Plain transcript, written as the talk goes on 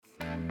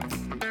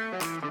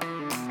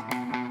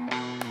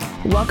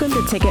Welcome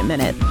to Ticket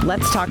Minute.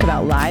 Let's talk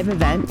about live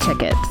event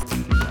tickets.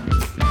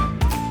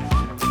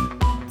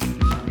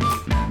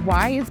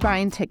 Why is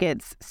buying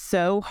tickets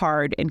so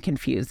hard and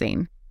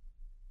confusing?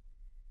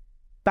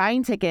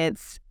 Buying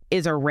tickets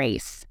is a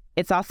race.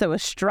 It's also a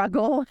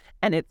struggle,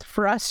 and it's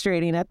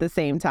frustrating at the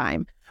same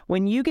time.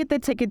 When you get the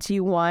tickets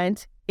you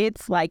want,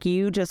 it's like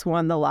you just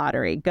won the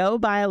lottery. Go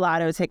buy a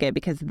lotto ticket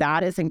because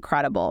that is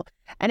incredible.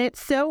 And it's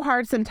so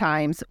hard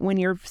sometimes when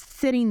you're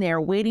sitting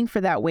there waiting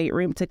for that wait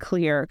room to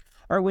clear,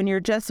 or when you're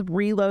just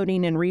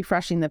reloading and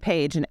refreshing the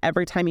page, and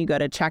every time you go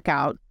to check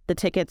out, the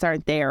tickets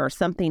aren't there or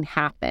something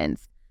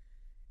happens.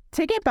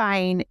 Ticket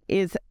buying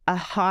is a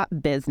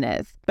hot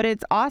business, but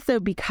it's also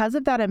because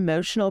of that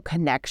emotional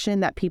connection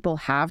that people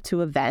have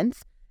to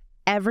events.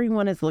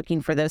 Everyone is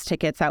looking for those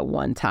tickets at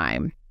one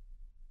time.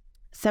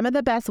 Some of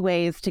the best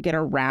ways to get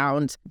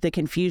around the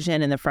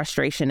confusion and the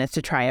frustration is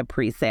to try a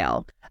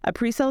pre-sale. A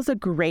pre-sale is a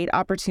great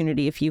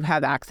opportunity if you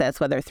have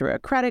access, whether through a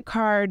credit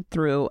card,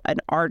 through an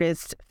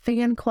artist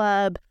fan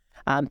club,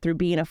 through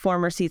being a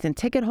former season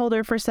ticket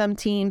holder for some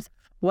teams,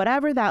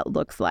 whatever that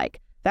looks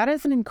like. That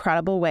is an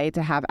incredible way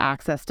to have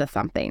access to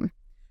something.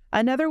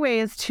 Another way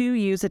is to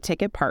use a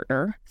ticket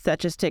partner,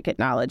 such as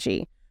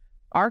Ticketnology.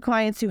 Our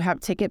clients who have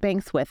ticket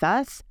banks with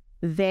us,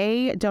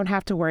 they don't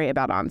have to worry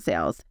about on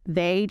sales.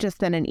 They just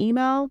send an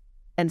email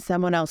and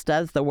someone else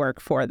does the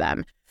work for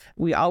them.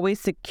 We always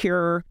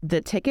secure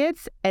the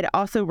tickets and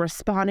also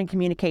respond and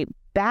communicate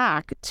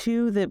back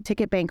to the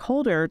ticket bank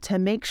holder to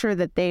make sure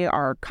that they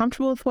are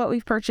comfortable with what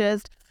we've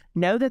purchased,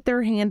 know that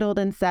they're handled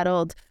and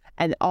settled,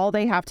 and all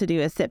they have to do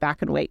is sit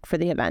back and wait for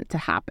the event to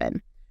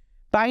happen.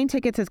 Buying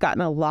tickets has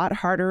gotten a lot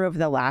harder over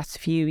the last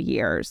few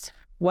years.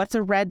 What's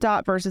a red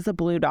dot versus a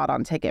blue dot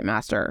on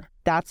Ticketmaster?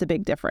 That's a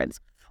big difference.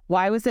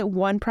 Why was it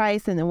one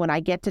price and then when I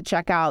get to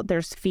check out,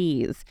 there's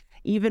fees?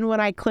 Even when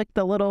I click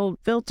the little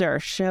filter,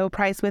 show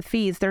price with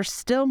fees, there's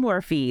still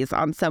more fees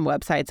on some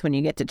websites when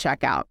you get to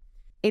check out.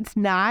 It's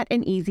not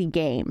an easy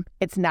game.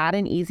 It's not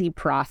an easy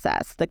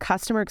process. The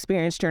customer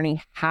experience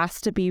journey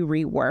has to be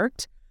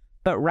reworked.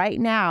 But right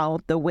now,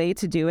 the way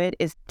to do it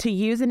is to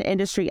use an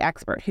industry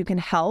expert who can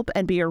help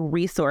and be a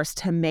resource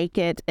to make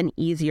it an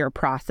easier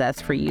process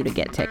for you to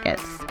get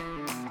tickets.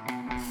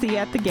 See you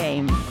at the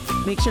game.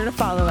 Make sure to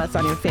follow us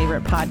on your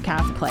favorite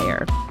podcast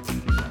player.